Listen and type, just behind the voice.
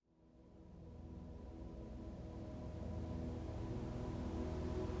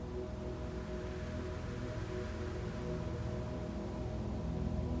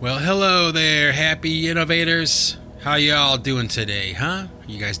Well, hello there, happy innovators. How y'all doing today, huh?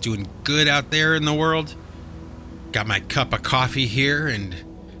 You guys doing good out there in the world? Got my cup of coffee here, and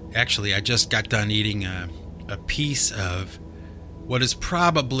actually I just got done eating a piece of what is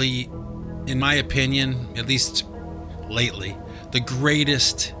probably, in my opinion, at least lately, the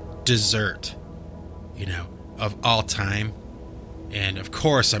greatest dessert, of all time. And of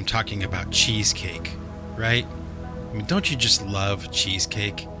course I'm talking about cheesecake, right? I mean, don't you just love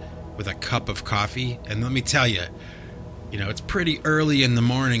cheesecake with a cup of coffee? And let me tell you, it's pretty early in the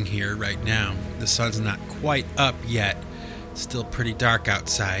morning here right now. The sun's not quite up yet. It's still pretty dark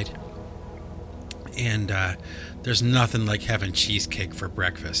outside. And there's nothing like having cheesecake for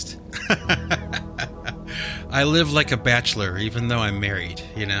breakfast. I live like a bachelor, even though I'm married,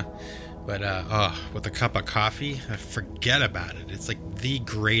 But, with a cup of coffee, forget about it. It's like the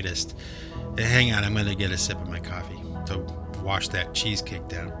greatest. Hang on, I'm going to get a sip of my coffee to wash that cheesecake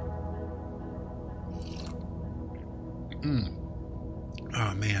down.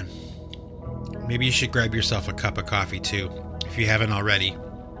 Oh, man. Maybe you should grab yourself a cup of coffee, too, if you haven't already.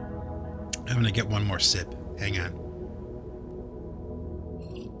 I'm going to get one more sip. Hang on.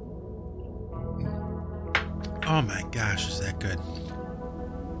 Oh, my gosh, is that good?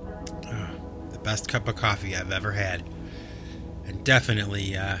 The best cup of coffee I've ever had. And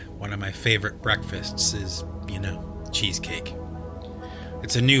definitely one of my favorite breakfasts is, cheesecake.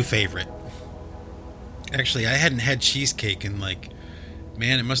 It's a new favorite. Actually, I hadn't had cheesecake in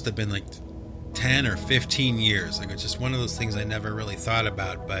it must have been 10 or 15 years. It's just one of those things I never really thought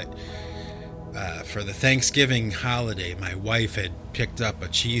about. But for the Thanksgiving holiday, my wife had picked up a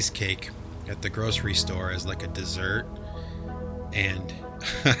cheesecake at the grocery store as a dessert. And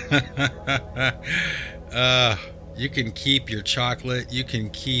you can keep your chocolate. You can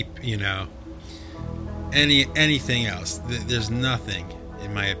keep, anything else. There's nothing,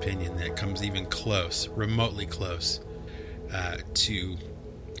 in my opinion, that comes even close, remotely close, to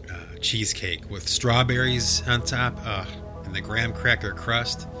cheesecake with strawberries on top, and the graham cracker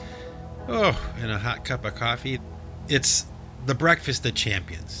crust, and a hot cup of coffee. It's the breakfast of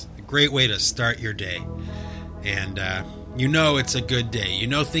champions. A great way to start your day. And it's a good day.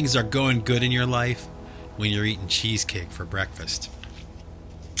 Things are going good in your life when you're eating cheesecake for breakfast.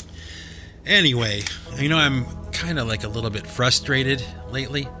 Anyway, I'm kind of a little bit frustrated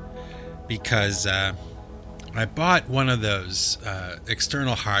lately because I bought one of those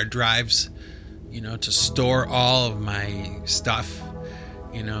external hard drives, to store all of my stuff,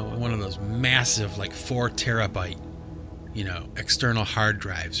 one of those massive 4 terabyte, external hard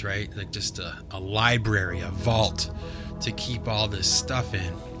drives, right? Just a library, a vault to keep all this stuff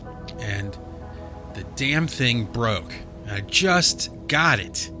in. And the damn thing broke. I just got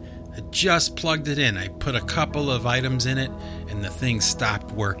it. I just plugged it in. I put a couple of items in it, and the thing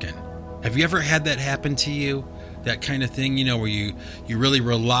stopped working. Have you ever had that happen to you? That kind of thing, where you really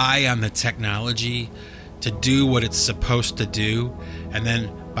rely on the technology to do what it's supposed to do, and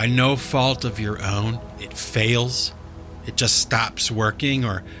then by no fault of your own, it fails. It just stops working,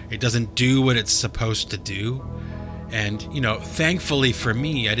 or it doesn't do what it's supposed to do. And, thankfully for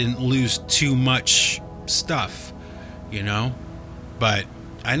me, I didn't lose too much stuff, But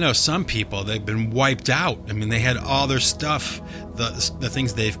I know some people, they've been wiped out. I mean, they had all their stuff, the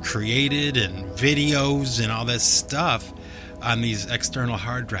things they've created and videos and all this stuff on these external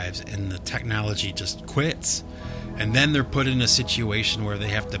hard drives, and the technology just quits. And then they're put in a situation where they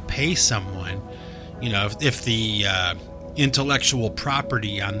have to pay someone, if the intellectual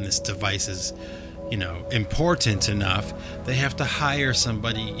property on this device is important enough, they have to hire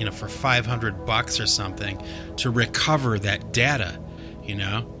somebody, for $500 or something to recover that data,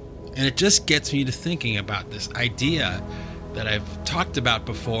 And it just gets me to thinking about this idea that I've talked about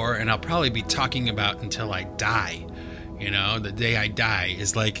before, and I'll probably be talking about until I die, the day I die,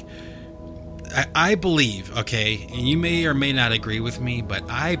 is I believe, okay, and you may or may not agree with me, but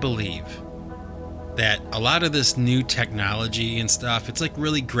I believe that a lot of this new technology and stuff, it's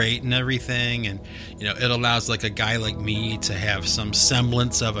really great and everything, and it allows a guy like me to have some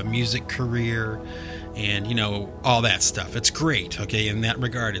semblance of a music career and all that stuff. It's great, okay? In that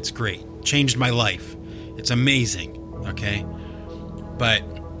regard, it's great. Changed my life. It's amazing, okay? But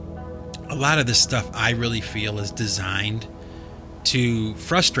a lot of this stuff I really feel is designed to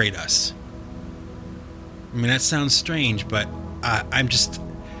frustrate us. I mean, that sounds strange, but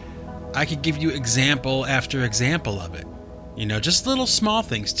I could give you example after example of it. Just little small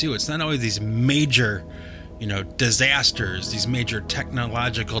things too. It's not always these major, disasters, these major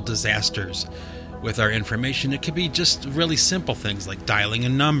technological disasters with our information. It could be just really simple things like dialing a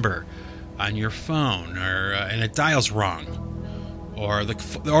number on your phone, or and it dials wrong, or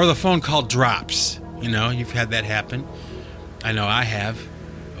the phone call drops. You've had that happen. I know I have.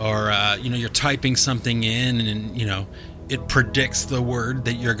 Or you're typing something in, and it predicts the word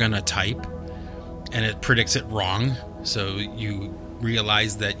that you're gonna type, and it predicts it wrong. So you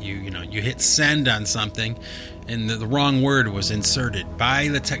realize that you hit send on something, and the wrong word was inserted by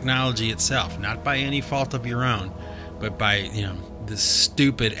the technology itself, not by any fault of your own, but by this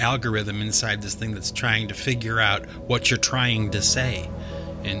stupid algorithm inside this thing that's trying to figure out what you're trying to say,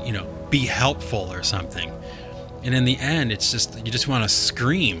 and be helpful or something. And in the end, it's just, you just want to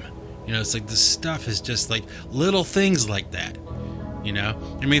scream. It's like this stuff is just like little things like that.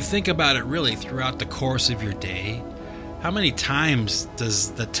 I mean, think about it really throughout the course of your day. How many times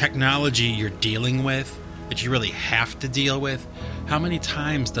does the technology you're dealing with, that you really have to deal with, how many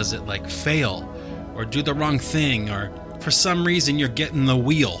times does it like fail or do the wrong thing, or for some reason you're getting the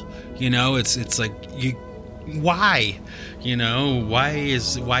wheel? It's like, why? Why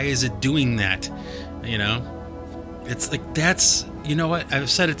is it doing that? It's like, that's, what? I've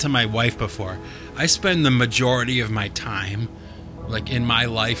said it to my wife before. I spend the majority of my time, like in my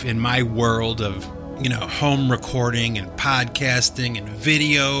life, in my world of, home recording and podcasting and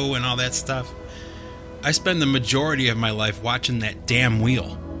video and all that stuff. I spend the majority of my life watching that damn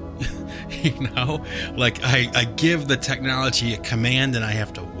wheel. Like I give the technology a command and I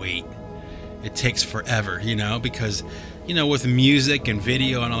have to wait. It takes forever, because with music and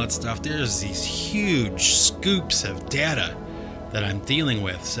video and all that stuff, there's these huge scoops of data that I'm dealing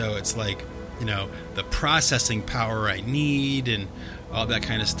with. So it's like, the processing power I need and all that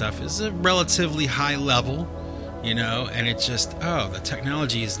kind of stuff is a relatively high level, and it's just, the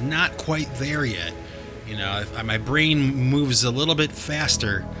technology is not quite there yet. My brain moves a little bit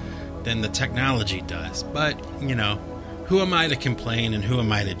faster than the technology does. But, who am I to complain and who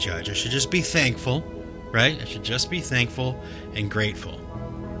am I to judge? I should just be thankful. Right? I should just be thankful and grateful,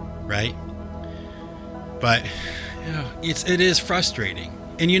 right? But it is frustrating.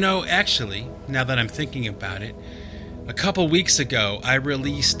 And actually, now that I'm thinking about it, a couple weeks ago, I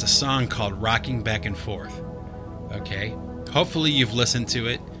released a song called Rocking Back and Forth. Okay? Hopefully you've listened to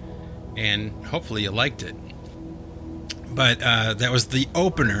it, and hopefully you liked it. But that was the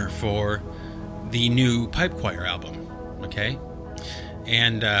opener for the new Pipe Choir album. Okay?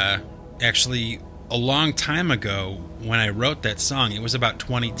 And actually, a long time ago, when I wrote that song, it was about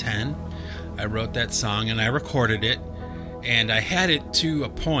 2010, I wrote that song and I recorded it, and I had it to a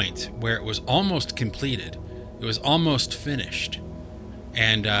point where it was almost completed. It was almost finished.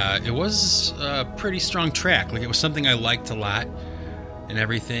 And it was a pretty strong track. Like, it was something I liked a lot and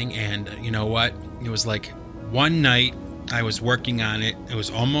everything. And you know what? It was like one night I was working on it. It was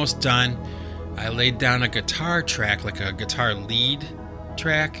almost done. I laid down a guitar track, like a guitar lead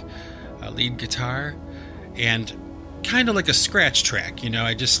track, a lead guitar, and kind of like a scratch track.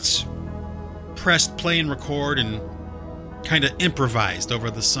 I just pressed play and record and kind of improvised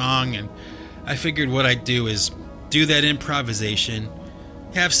over the song. And I figured what I'd do is do that improvisation,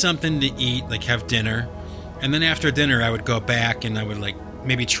 have something to eat, like have dinner, and then after dinner I would go back and I would like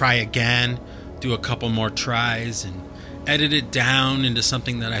maybe try again, do a couple more tries, and edit it down into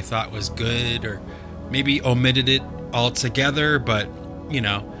something that I thought was good, or maybe omitted it altogether. But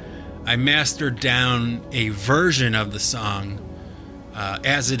I mastered down a version of the song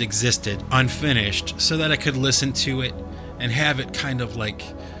as it existed, unfinished, so that I could listen to it and have it kind of like,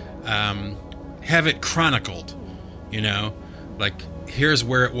 have it chronicled, like here's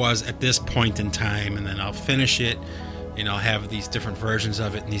where it was at this point in time, and then I'll finish it, and I'll have these different versions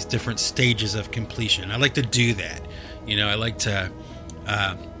of it and these different stages of completion. I like to do that. I like to,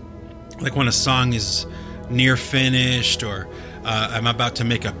 like when a song is near finished, or I'm about to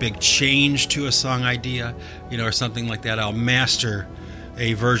make a big change to a song idea, or something like that, I'll master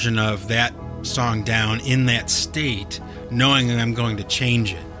a version of that song down in that state, knowing that I'm going to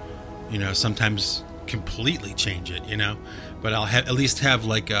change it, sometimes completely change it, but I'll at least have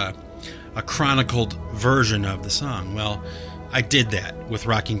like a chronicled version of the song. Well, I did that with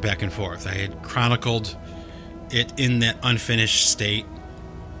Rocking Back and Forth. I had chronicled it in that unfinished state,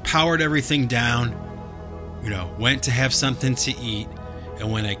 powered everything down, went to have something to eat,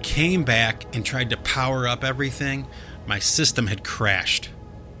 and when I came back and tried to power up everything, my system had crashed.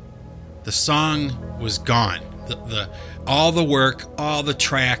 The song was gone. All the work, all the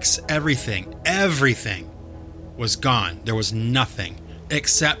tracks, everything was gone. There was nothing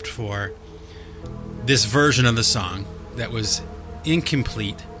except for this version of the song that was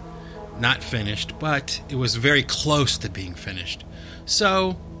incomplete, not finished, but it was very close to being finished.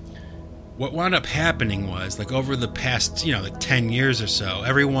 So what wound up happening was, like over the past, like 10 years or so,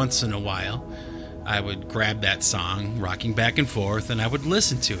 every once in a while, I would grab that song, Rocking Back and Forth, and I would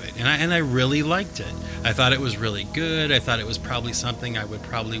listen to it. And I really liked it. I thought it was really good. I thought it was probably something I would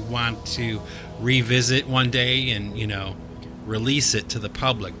probably want to revisit one day and, release it to the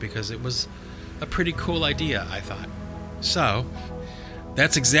public, because it was a pretty cool idea, I thought. So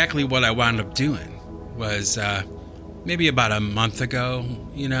that's exactly what I wound up doing. Was maybe about a month ago,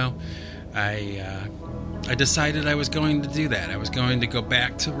 I decided I was going to do that. I was going to go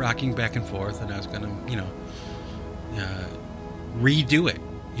back to Rocking Back and Forth, and I was going to, redo it,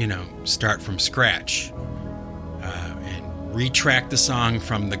 start from scratch, and retrack the song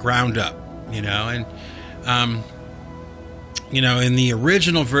from the ground up, and, in the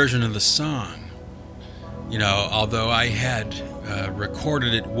original version of the song, although I had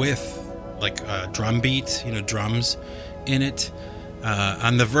recorded it with like a drum beat, drums in it,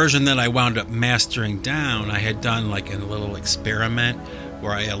 on the version that I wound up mastering down, I had done like a little experiment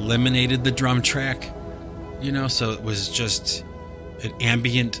where I eliminated the drum track, so it was just an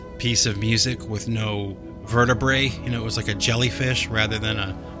ambient piece of music with no vertebrae. It was like a jellyfish rather than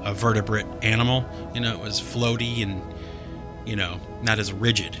a vertebrate animal. It was floaty and, not as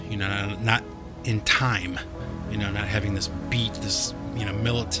rigid, not in time, not having this beat, this,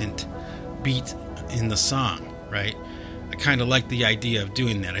 militant beat in the song, right? I kind of like the idea of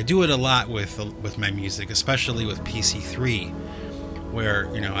doing that. I do it a lot with my music, especially with PC3, where,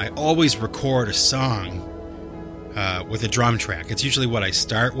 I always record a song with a drum track. It's usually what I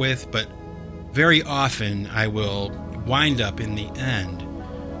start with, but very often I will wind up in the end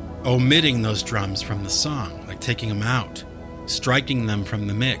omitting those drums from the song, like taking them out, striking them from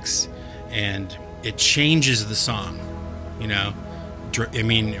the mix, and it changes the song, I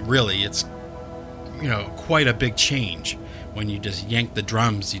mean, really, it's, quite a big change when you just yank the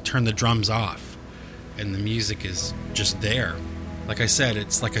drums, you turn the drums off, and the music is just there. Like I said,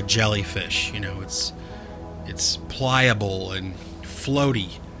 it's like a jellyfish, it's pliable and floaty.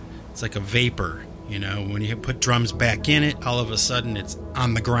 It's like a vapor, when you put drums back in it, all of a sudden it's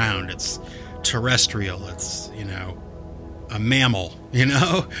on the ground, it's terrestrial, it's, a mammal,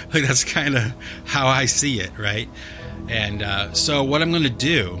 like that's kind of how I see it, right? And so what I'm going to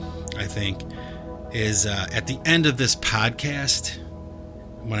do, I think, is at the end of this podcast,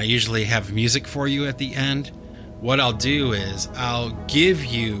 when I usually have music for you at the end, what I'll do is I'll give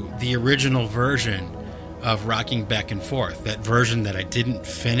you the original version of Rocking Back and Forth, that version that I didn't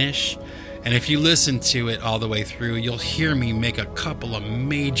finish. And if you listen to it all the way through, you'll hear me make a couple of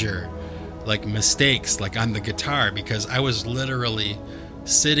major mistakes on the guitar, because I was literally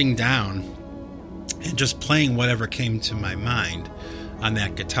sitting down and just playing whatever came to my mind on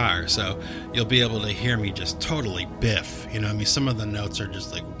that guitar. So you'll be able to hear me just totally biff. Some of the notes are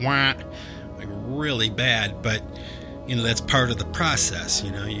just like wah, like really bad, but that's part of the process.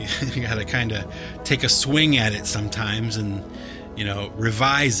 You got to kind of take a swing at it sometimes and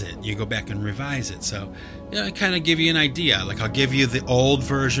revise it. You go back and revise it. So I kind of give you an idea. I'll give you the old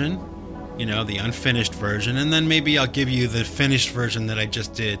version, the unfinished version, and then maybe I'll give you the finished version that I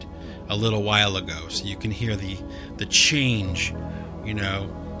just did a little while ago, so you can hear the change,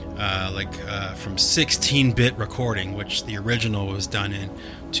 from 16-bit recording, which the original was done in,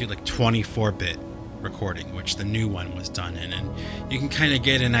 to 24-bit recording, which the new one was done in. And you can kind of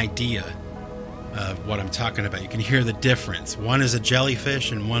get an idea of what I'm talking about. You can hear the difference. One is a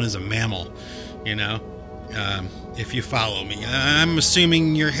jellyfish and one is a mammal, if you follow me. I'm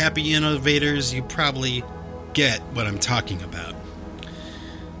assuming you're happy innovators. You probably get what I'm talking about.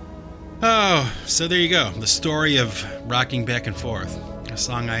 Oh, so there you go. The story of Rocking Back and Forth. A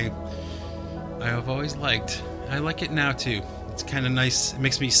song I have always liked. I like it now too. It's kind of nice. It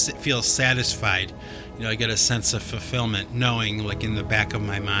makes me feel satisfied. I get a sense of fulfillment knowing, in the back of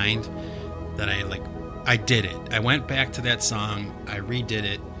my mind, that I did it. I went back to that song, I redid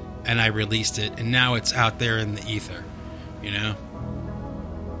it, and I released it, and now it's out there in the ether. I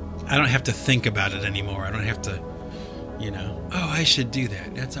don't have to think about it anymore. I don't have to, I should do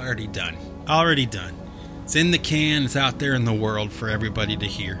that. That's already done. Already done. It's in the can. It's out there in the world for everybody to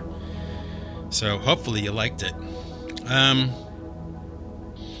hear. So hopefully you liked it.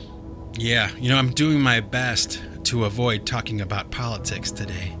 Yeah, I'm doing my best to avoid talking about politics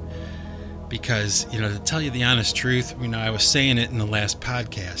today. Because, to tell you the honest truth, I was saying it in the last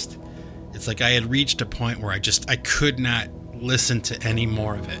podcast. It's like I had reached a point where I could not listen to any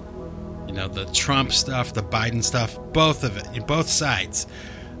more of it. The Trump stuff, the Biden stuff, both of it, both sides.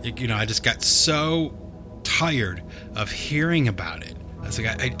 I just got so tired of hearing about it. I was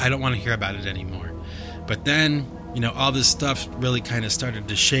like, I don't want to hear about it anymore. But then, all this stuff really kind of started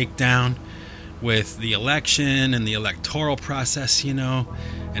to shake down with the election and the electoral process, and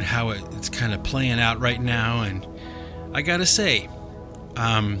how it's kind of playing out right now. And I gotta say,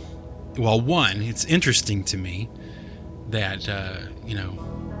 one, it's interesting to me that,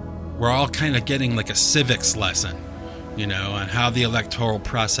 we're all kind of getting like a civics lesson, on how the electoral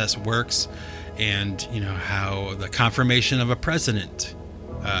process works and, how the confirmation of a president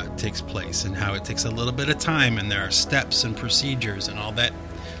takes place and how it takes a little bit of time and there are steps and procedures and all that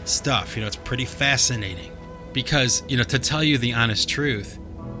stuff. It's pretty fascinating because, to tell you the honest truth,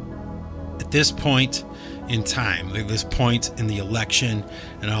 at this point in time, like this point in the election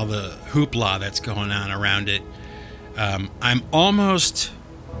and all the hoopla that's going on around it, I'm almost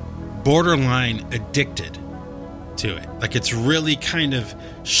borderline addicted to it. Like, it's really kind of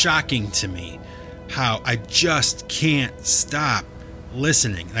shocking to me how I just can't stop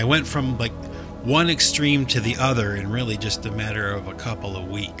listening. I went from like one extreme to the other in really just a matter of a couple of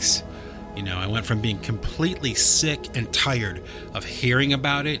weeks. I went from being completely sick and tired of hearing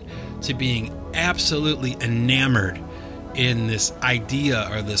about it to being absolutely enamored in this idea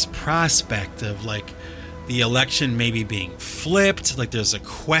or this prospect of like the election maybe being flipped, like there's a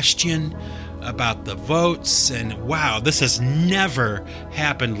question about the votes, and wow, this has never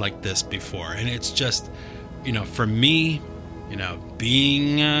happened like this before. And it's just, for me,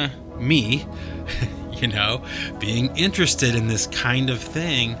 being me, being interested in this kind of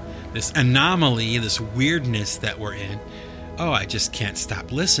thing, this anomaly, this weirdness that we're in, I just can't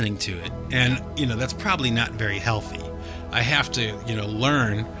stop listening to it. And, that's probably not very healthy. I have to,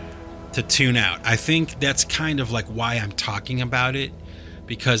 learn to tune out. I think that's kind of like why I'm talking about it,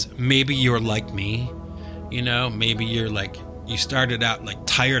 because maybe you're like me, maybe you're like, you started out like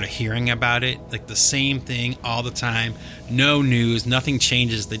tired of hearing about it, like the same thing all the time, no news, nothing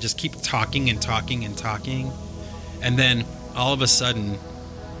changes. They just keep talking and talking and talking. And then all of a sudden,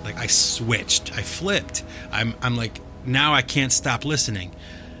 like I flipped. I'm like, now I can't stop listening.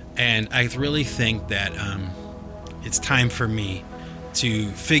 And I really think that it's time for me to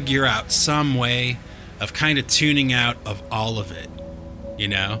figure out some way of kind of tuning out of all of it,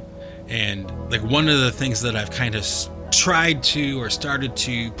 And like one of the things that I've kind of tried to or started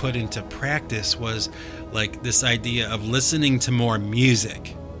to put into practice was like this idea of listening to more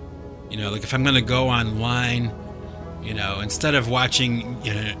music. Like if I'm going to go online, instead of watching,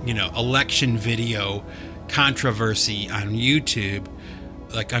 election video controversy on YouTube,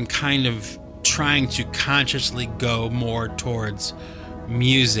 like I'm kind of trying to consciously go more towards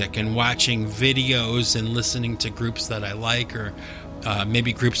music and watching videos and listening to groups that I like, or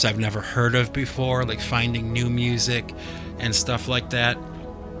maybe groups I've never heard of before, like finding new music and stuff like that.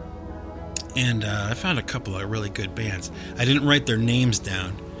 And I found a couple of really good bands. I didn't write their names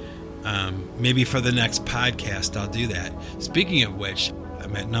down. Maybe for the next podcast I'll do that. Speaking of which,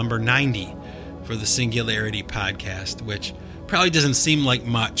 I'm at number 90 for the Singularity podcast, which probably doesn't seem like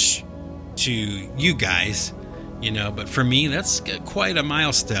much to you guys, but for me that's quite a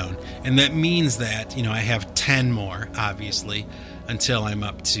milestone. And that means that, I have 10 more, obviously, until I'm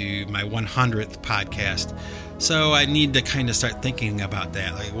up to my 100th podcast. So I need to kind of start thinking about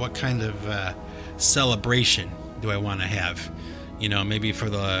that. Like, what kind of celebration do I want to have? Maybe for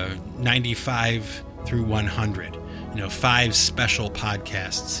the 95 through 100, 5 special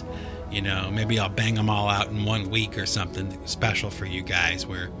podcasts. Maybe I'll bang them all out in 1 week or something special for you guys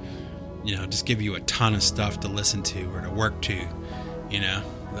where, just give you a ton of stuff to listen to or to work to,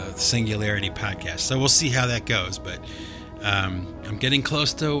 the Singularity podcast. So we'll see how that goes. But I'm getting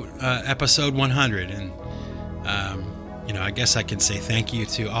close to episode 100. And, I guess I can say thank you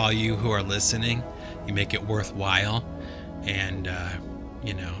to all you who are listening. You make it worthwhile. And,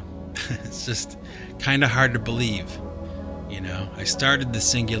 it's just kind of hard to believe. I started the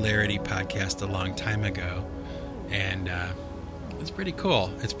Singularity podcast a long time ago, and it's pretty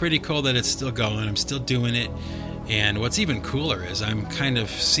cool. It's pretty cool that it's still going. I'm still doing it. And what's even cooler is I'm kind of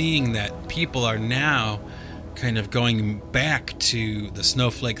seeing that people are now kind of going back to the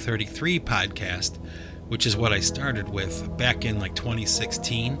Snowflake 33 podcast, which is what I started with back in like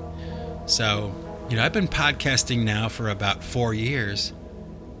 2016. So, I've been podcasting now for about 4 years,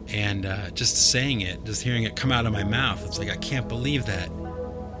 and just saying it, just hearing it come out of my mouth, it's like, I can't believe that.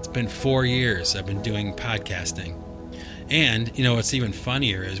 It's been 4 years I've been doing podcasting. And, what's even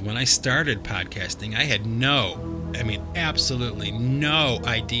funnier is when I started podcasting, I had absolutely no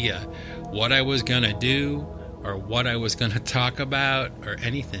idea what I was going to do or what I was going to talk about or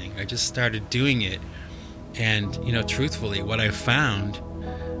anything. I just started doing it. And, truthfully, what I found,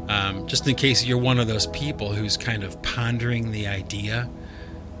 just in case you're one of those people who's kind of pondering the idea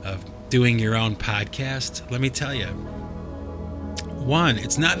of doing your own podcast, let me tell you, one,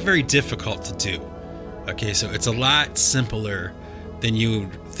 it's not very difficult to do. Okay, so it's a lot simpler than you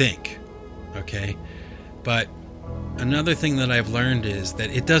would think. Okay, but another thing that I've learned is that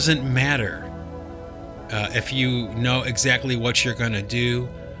it doesn't matter if you know exactly what you're going to do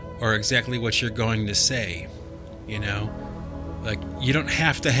or exactly what you're going to say. You know, like, you don't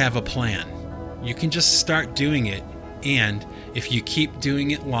have to have a plan. You can just start doing it, and if you keep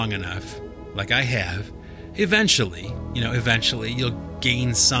doing it long enough, like I have, eventually you'll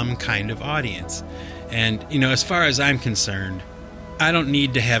gain some kind of audience. And, as far as I'm concerned, I don't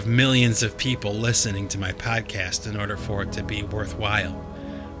need to have millions of people listening to my podcast in order for it to be worthwhile.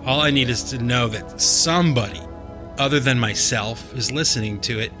 All I need is to know that somebody other than myself is listening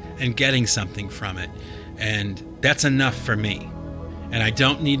to it and getting something from it. And that's enough for me. And I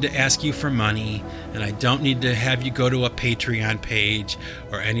don't need to ask you for money, and I don't need to have you go to a Patreon page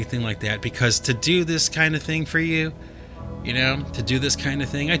or anything like that, because to do this kind of thing for you, to do this kind of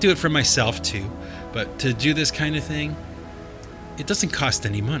thing, I do it for myself too, but to do this kind of thing, it doesn't cost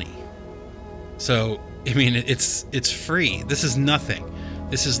any money. So, I mean, it's free. This is nothing.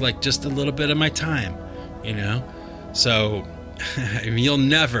 This is like just a little bit of my time, So, I mean, you'll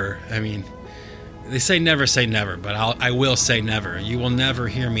never, they say never, but I will say never. You will never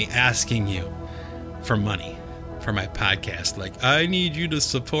hear me asking you for money for my podcast. Like, I need you to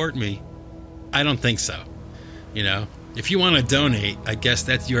support me. I don't think so. If you want to donate, I guess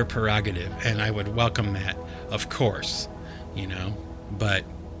that's your prerogative, and I would welcome that, of course, But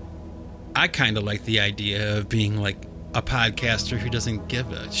I kind of like the idea of being like a podcaster who doesn't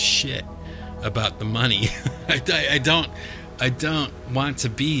give a shit about the money. I don't want to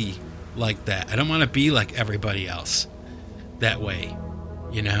be like that. I don't want to be like everybody else that way.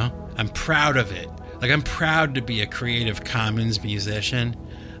 I'm proud of it. Like, I'm proud to be a Creative Commons musician.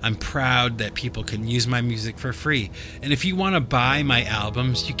 I'm proud that people can use my music for free. And if you want to buy my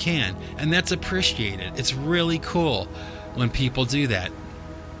albums, you can. And that's appreciated. It's really cool when people do that.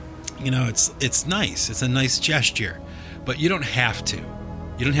 It's nice. It's a nice gesture. But you don't have to.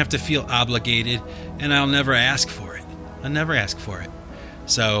 You don't have to feel obligated, and I'll never ask for it. I'll never ask for it.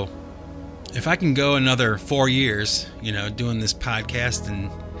 So if I can go another 4 years, doing this podcast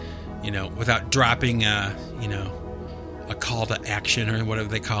and, without dropping, a call to action or whatever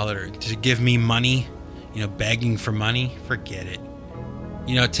they call it, or to give me money, begging for money, forget it.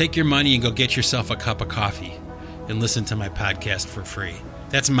 Take your money and go get yourself a cup of coffee and listen to my podcast for free.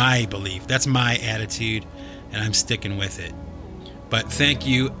 That's my belief. That's my attitude, and I'm sticking with it. But thank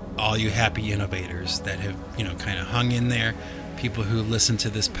you, all you happy innovators that have, kind of hung in there, people who listen to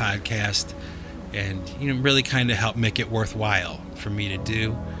this podcast and, really kind of help make it worthwhile for me to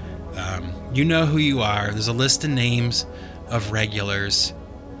do. You know who you are. There's a list of names of regulars,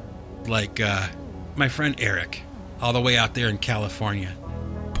 like my friend Eric, all the way out there in California.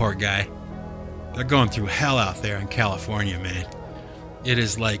 Poor guy. They're going through hell out there in California, man. It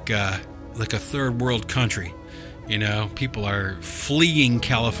is like a third world country. People are fleeing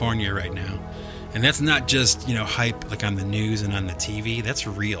California right now. And that's not just, hype like on the news and on the TV. That's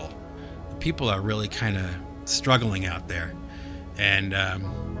real. People are really kind of struggling out there. And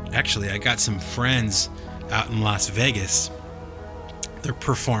actually, I got some friends out in Las Vegas. They're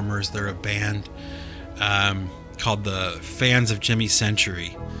performers. They're a band called the Fans of Jimmy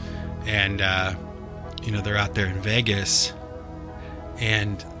Century. And, they're out there in Vegas.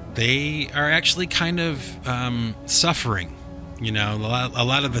 And they are actually kind of suffering. A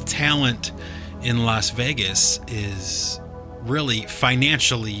lot of the talent in Las Vegas is really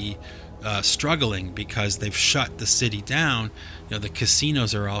financially struggling because they've shut the city down. The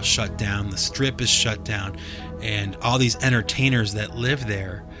casinos are all shut down. The Strip is shut down. And all these entertainers that live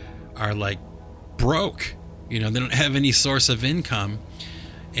there are like broke. They don't have any source of income.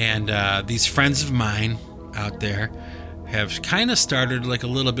 And these friends of mine out there have kind of started like a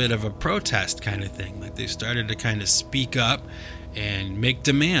little bit of a protest kind of thing. Like, they've started to kind of speak up and make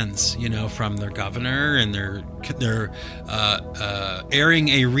demands, from their governor, and they're airing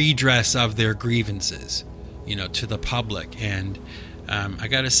a redress of their grievances, to the public. And I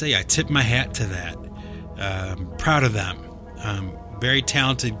got to say, I tip my hat to that. Proud of them. Very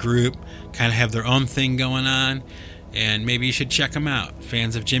talented group, kind of have their own thing going on, and maybe you should check them out.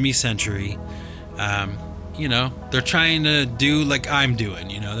 Fans of Jimmy Century. They're trying to do like I'm doing,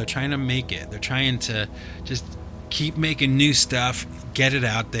 they're trying to make it. They're trying to just keep making new stuff, get it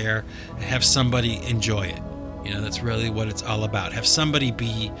out there, and have somebody enjoy it. That's really what it's all about. Have somebody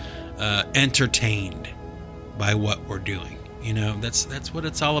be entertained by what we're doing. That's what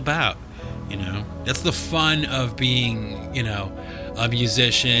it's all about. That's the fun of being, a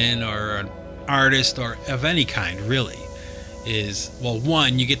musician or an artist or of any kind, really. is, well,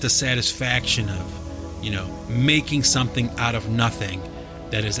 one, you get the satisfaction of, making something out of nothing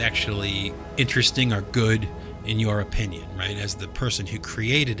that is actually interesting or good in your opinion, right, as the person who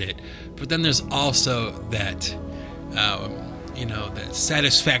created it. But then there's also that, that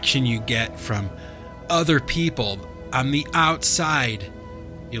satisfaction you get from other people on the outside.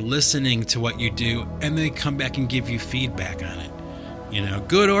 You're listening to what you do, and they come back and give you feedback on it.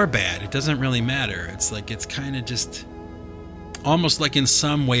 Good or bad, it doesn't really matter. It's like, it's kind of just almost like in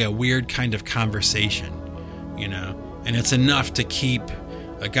some way a weird kind of conversation, and it's enough to keep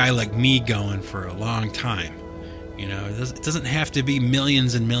a guy like me going for a long time. It doesn't have to be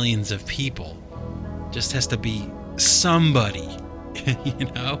millions and millions of people. It just has to be somebody,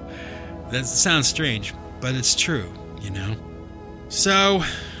 That sounds strange, but it's true, So,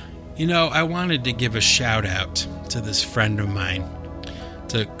 I wanted to give a shout out to this friend of mine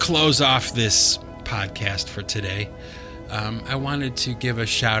to close off this podcast for today. I wanted to give a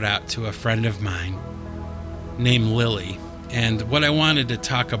shout out to a friend of mine named Lily. And what I wanted to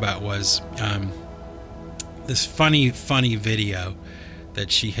talk about was this funny video that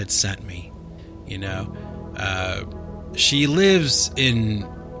she had sent me. She lives in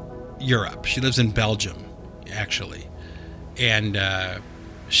Europe. She lives in Belgium, actually. And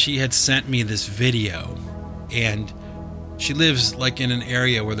she had sent me this video. And she lives like in an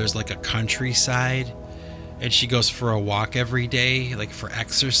area where there's like a countryside. And she goes for a walk every day, like for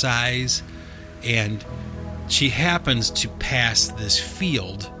exercise. And she happens to pass this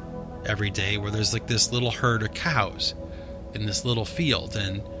field every day where there's like this little herd of cows in this little field.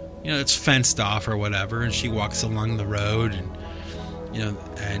 And, it's fenced off or whatever. And she walks along the road and,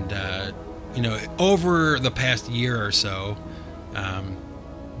 over the past year or so,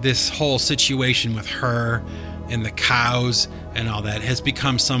 this whole situation with her and the cows and all that has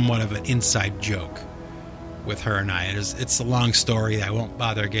become somewhat of an inside joke with her and I. It's a long story. I won't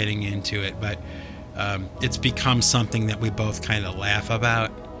bother getting into it, but it's become something that we both kind of laugh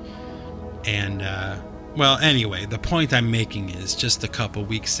about. And, anyway, the point I'm making is just a couple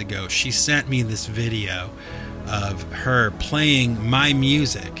weeks ago, she sent me this video of her playing my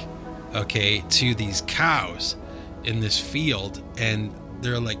music, to these cows in this field. And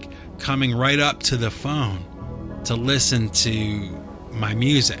they're like coming right up to the phone to listen to my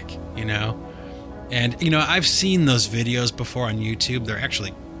music, And, I've seen those videos before on YouTube. They're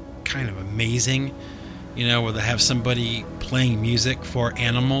actually kind of amazing, where they have somebody playing music for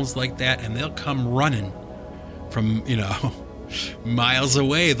animals like that, and they'll come running from, miles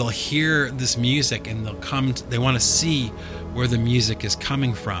away. They'll hear this music and they want to see where the music is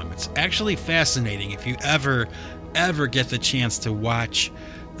coming from. It's actually fascinating. If you ever get the chance to watch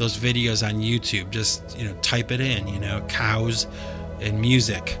those videos on YouTube, just, type it in, cows and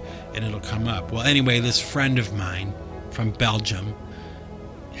music, and it'll come up. Well, anyway, this friend of mine from Belgium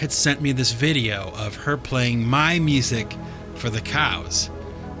had sent me this video of her playing my music for the cows.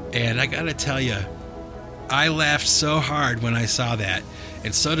 And I gotta tell you, I laughed so hard when I saw that,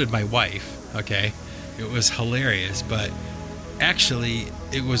 and so did my wife, It was hilarious, but actually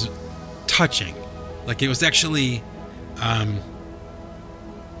it was touching. Like, it was actually, and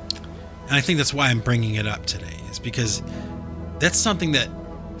I think that's why I'm bringing it up today, is because that's something that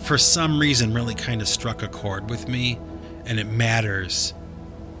for some reason really kind of struck a chord with me, and it matters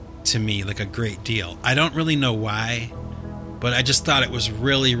to me like a great deal. I don't really know why, but I just thought it was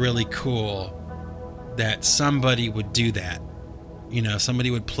really, really cool that somebody would do that.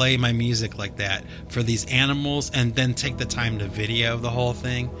 Somebody would play my music like that for these animals and then take the time to video the whole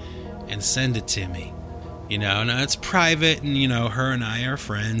thing and send it to me. Now it's private, and, her and I are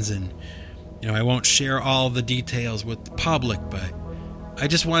friends, and, I won't share all the details with the public, but I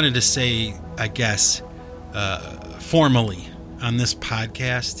just wanted to say, I guess, formally on this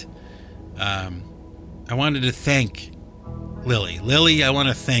podcast, I wanted to thank Lily. Lily, I want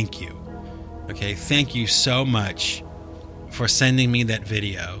to thank you. Thank you so much for sending me that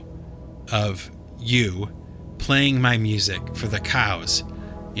video of you playing my music for the cows,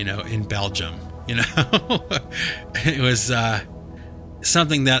 in Belgium. It was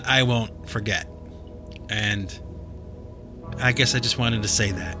something that I won't forget. And I guess I just wanted to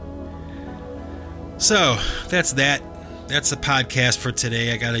say that. So that's that. That's the podcast for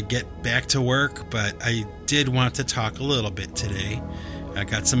today. I got to get back to work, but I did want to talk a little bit today. I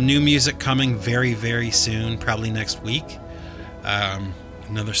got some new music coming very, very soon, probably next week.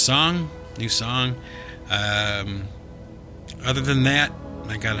 Another song, new song. Other than that,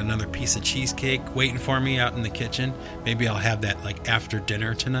 I got another piece of cheesecake waiting for me out in the kitchen. Maybe I'll have that like after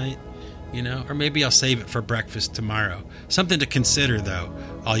dinner tonight, or maybe I'll save it for breakfast tomorrow. Something to consider, though,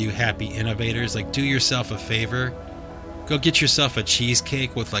 all you happy innovators. Like, do yourself a favor go get yourself a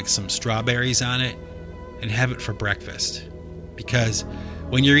cheesecake with like some strawberries on it and have it for breakfast. Because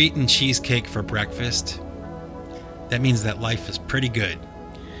when you're eating cheesecake for breakfast, that means that life is pretty good.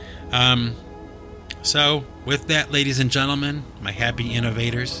 So, with that, ladies and gentlemen, my happy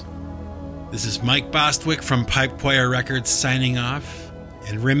innovators, this is Mike Bostwick from Pipe Choir Records signing off.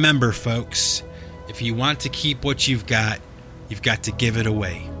 And remember, folks, if you want to keep what you've got to give it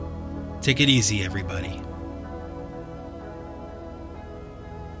away. Take it easy, everybody.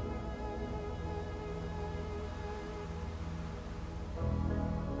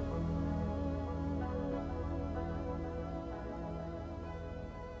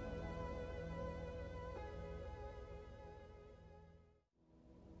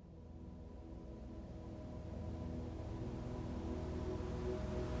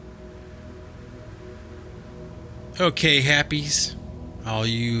 Okay, happies, all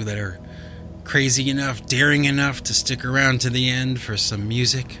you that are crazy enough, daring enough to stick around to the end for some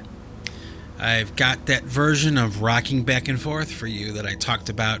music, I've got that version of Rocking Back and Forth for you that I talked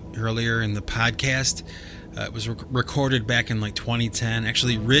about earlier in the podcast. It was recorded back in like 2010,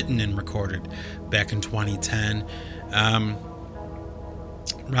 actually written and recorded back in 2010.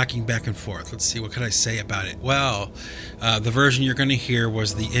 Rocking Back and Forth. Let's see, what could I say about it? Well, the version you're going to hear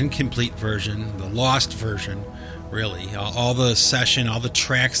was the incomplete version, the lost version, really. All the session, all the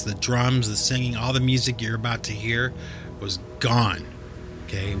tracks, the drums, the singing, all the music you're about to hear was gone.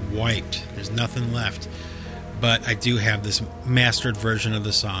 Okay, wiped. There's nothing left. But I do have this mastered version of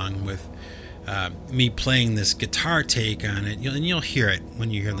the song with me playing this guitar take on it. And you'll hear it when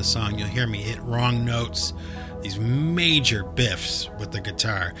you hear the song. You'll hear me hit wrong notes, these major biffs with the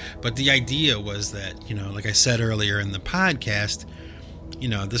guitar. But the idea was that, like I said earlier in the podcast,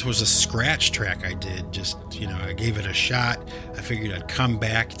 this was a scratch track I did. Just, I gave it a shot. I figured I'd come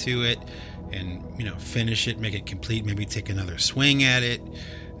back to it and, finish it, make it complete, maybe take another swing at it,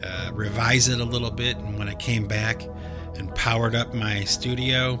 revise it a little bit. And when I came back and powered up my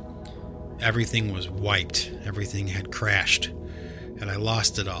studio, everything was wiped. Everything had crashed and I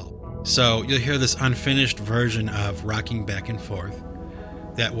lost it all. So you'll hear this unfinished version of Rocking Back and Forth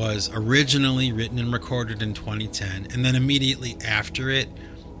that was originally written and recorded in 2010, and then immediately after it,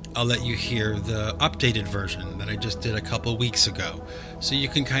 I'll let you hear the updated version that I just did a couple weeks ago, so you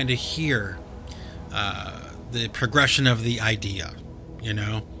can kind of hear the progression of the idea,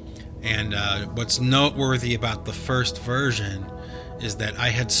 And what's noteworthy about the first version is that I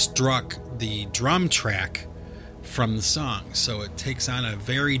had struck the drum track from the song, so it takes on a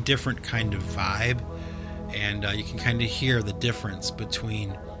very different kind of vibe. And you can kind of hear the difference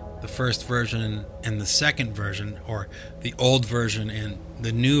between the first version and the second version, or the old version and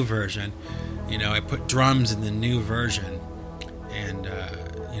the new version. I put drums in the new version, and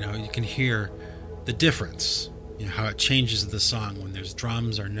you can hear the difference. How it changes the song when there's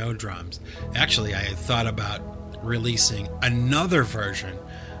drums or no drums. Actually, I had thought about releasing another version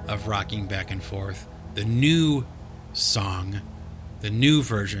of Rocking Back and Forth, the new song, the new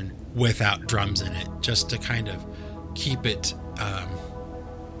version without drums in it, just to kind of keep it,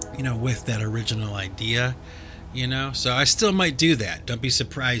 with that original idea, So I still might do that. Don't be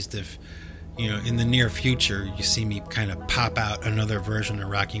surprised if, in the near future, you see me kind of pop out another version of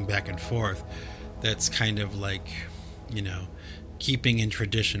Rocking Back and Forth that's kind of like, keeping in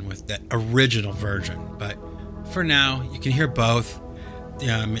tradition with that original version. But for now, you can hear both.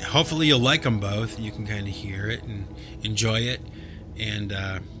 Hopefully you'll like them both. You can kind of hear it and enjoy it. And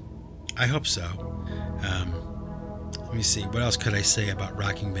I hope so. Let me see. What else could I say about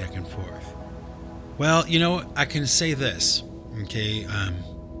Rocking Back and Forth? Well, I can say this. Okay.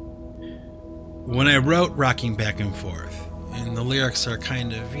 When I wrote Rocking Back and Forth, and the lyrics are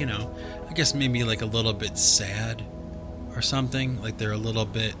kind of, I guess maybe like a little bit sad or something. Like they're a little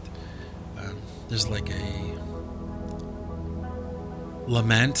bit, there's like a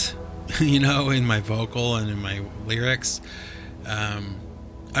lament, in my vocal and in my lyrics.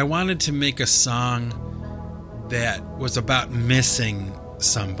 I wanted to make a song that was about missing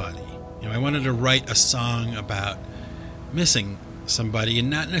somebody. I wanted to write a song about missing somebody, and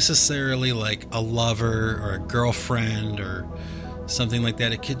not necessarily like a lover or a girlfriend or something like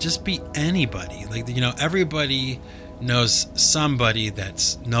that. It could just be anybody. Like, everybody knows somebody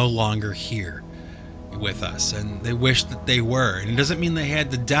that's no longer here with us, and they wish that they were. And it doesn't mean they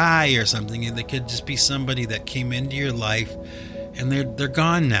had to die or something. They could just be somebody that came into your life and they're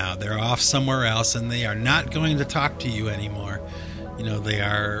gone now. They're off somewhere else, and they are not going to talk to you anymore. They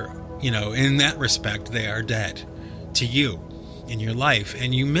are, in that respect, they are dead to you in your life,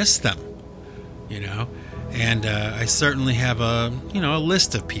 and you miss them, And I certainly have a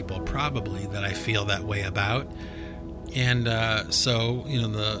list of people probably that I feel that way about. And so,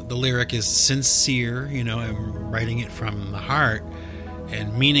 the lyric is sincere. I'm writing it from the heart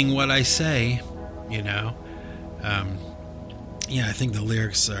and meaning what I say. I think the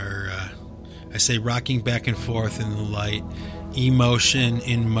lyrics are, I say, rocking back and forth in the light, emotion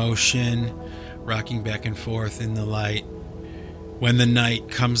in motion, rocking back and forth in the light. When the night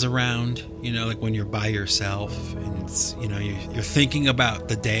comes around, like when you're by yourself and you're thinking about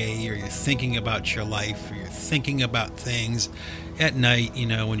the day, or you're thinking about your life, or you're thinking about things at night,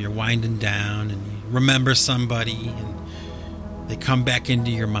 when you're winding down and you remember somebody and they come back into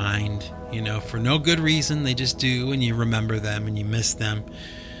your mind, for no good reason. They just do, and you remember them and you miss them.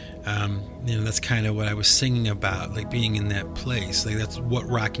 That's kind of what I was singing about, like being in that place. Like that's what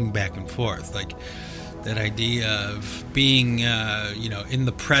rocking back and forth, like that idea of being, in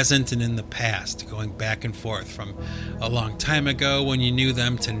the present and in the past, going back and forth from a long time ago when you knew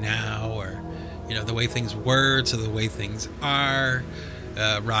them to now, or, the way things were to the way things are,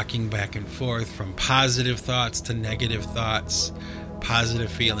 rocking back and forth from positive thoughts to negative thoughts,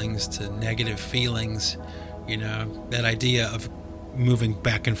 positive feelings to negative feelings, that idea of moving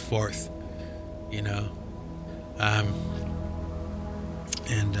back and forth,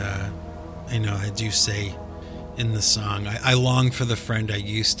 I do say in the song, I long for the friend I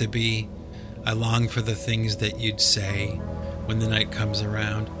used to be. I long for the things that you'd say when the night comes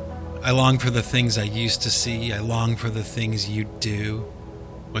around. I long for the things I used to see. I long for the things you'd do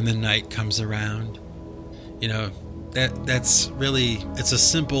when the night comes around. That's really, it's a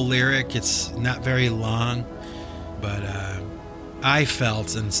simple lyric. It's not very long, but I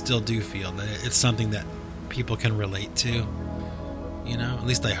felt and still do feel that it's something that people can relate to. At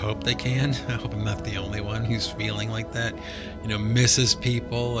least I hope they can. I hope I'm not the only one who's feeling like that, misses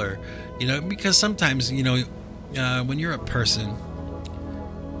people, or, because sometimes, when you're a person,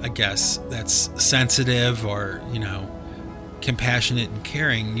 I guess, that's sensitive or, compassionate and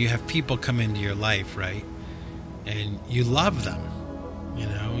caring, you have people come into your life, right? And you love them,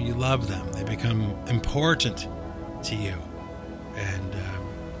 you love them. They become important to you. And,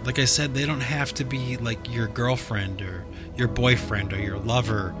 like I said, they don't have to be like your girlfriend or your boyfriend or your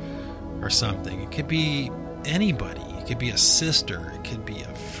lover or something. It could be anybody. It could be a sister. It could be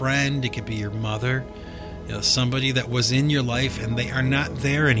a friend. It could be your mother. Somebody that was in your life and they are not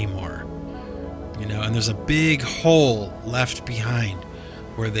there anymore. And there's a big hole left behind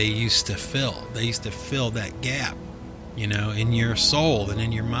where they used to fill. They used to fill that gap, in your soul and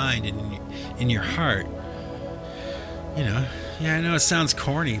in your mind and in your heart. Yeah, I know it sounds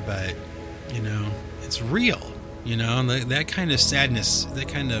corny, but, it's real, that kind of sadness, that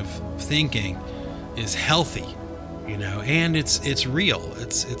kind of thinking is healthy, and it's real.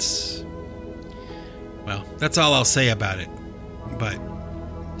 It's well, that's all I'll say about it, but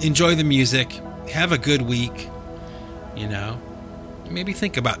enjoy the music, have a good week, maybe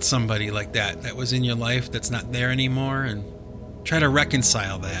think about somebody like that was in your life that's not there anymore, and try to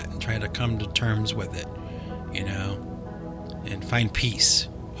reconcile that and try to come to terms with it, and find peace,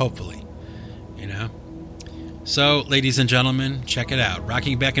 hopefully, So, ladies and gentlemen, check it out.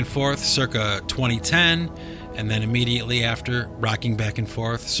 Rocking Back and Forth, circa 2010, and then immediately after, Rocking Back and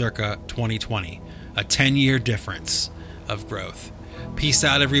Forth, circa 2020. A 10-year difference of growth. Peace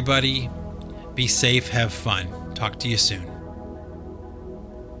out, everybody. Be safe, have fun. Talk to you soon.